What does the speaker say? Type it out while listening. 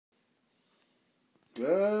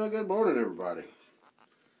Good morning, everybody.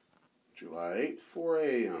 July 8th, 4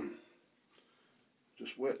 a.m.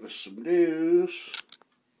 Just witnessed some news.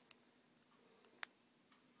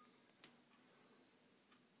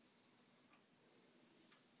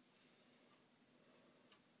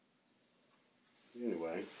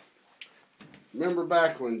 Anyway, remember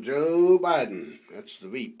back when Joe Biden, that's the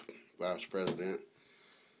VP, Vice President,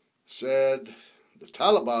 said the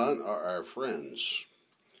Taliban are our friends.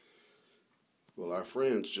 Well, our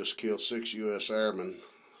friends just killed 6 U.S. airmen,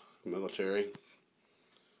 military.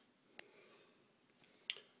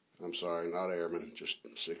 I'm sorry, not airmen, just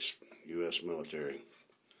 6 U.S. military.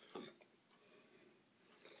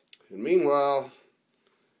 And meanwhile,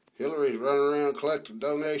 Hillary's running around collecting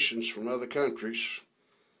donations from other countries.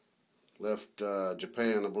 Left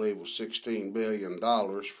Japan, I believe, with $16 billion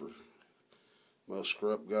for most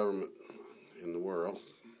corrupt government in the world.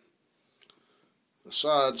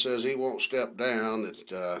 Assad says he won't step down,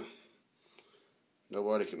 that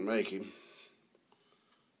nobody can make him.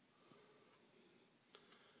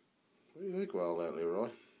 What do you think of all that, Leroy?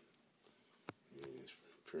 Yeah, it's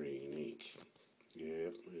pretty unique.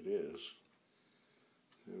 Yep, it is.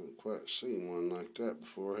 Haven't quite seen one like that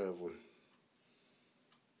before, have we?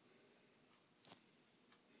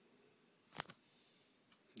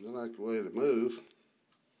 I like the way they move.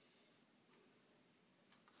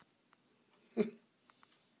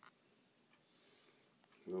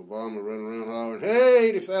 Obama running around hollering, hey,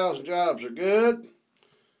 80,000 jobs are good.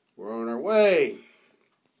 We're on our way.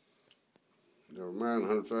 Never mind,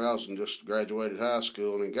 100,000 just graduated high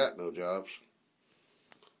school and ain't got no jobs.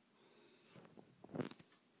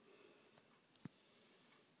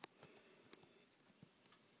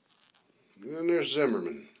 And then there's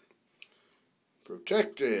Zimmerman.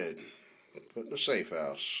 Protected. Put in a safe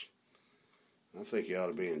house. I think he ought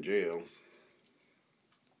to be in jail.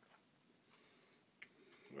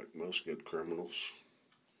 Like most good criminals.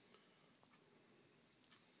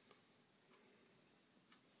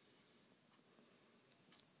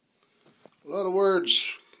 A lot of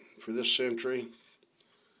words for this century.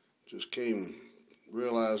 Just came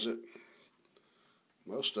realize it.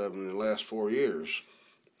 Most of them in the last 4 years.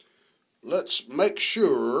 Let's make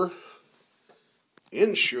sure,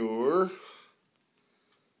 ensure.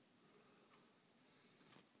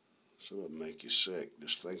 Some of them make you sick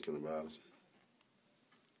just thinking about it.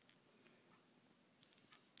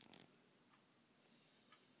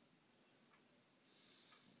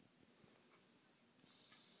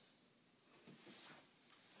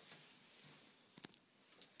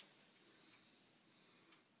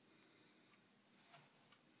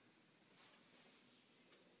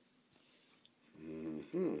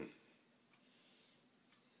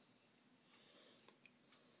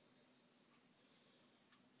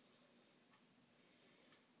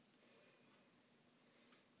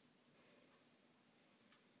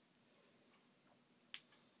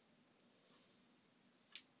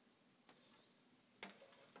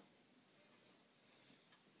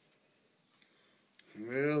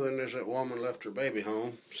 Well, then there's that woman left her baby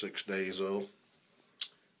home, 6 days old.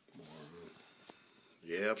 Moron.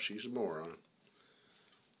 Yep, she's a moron.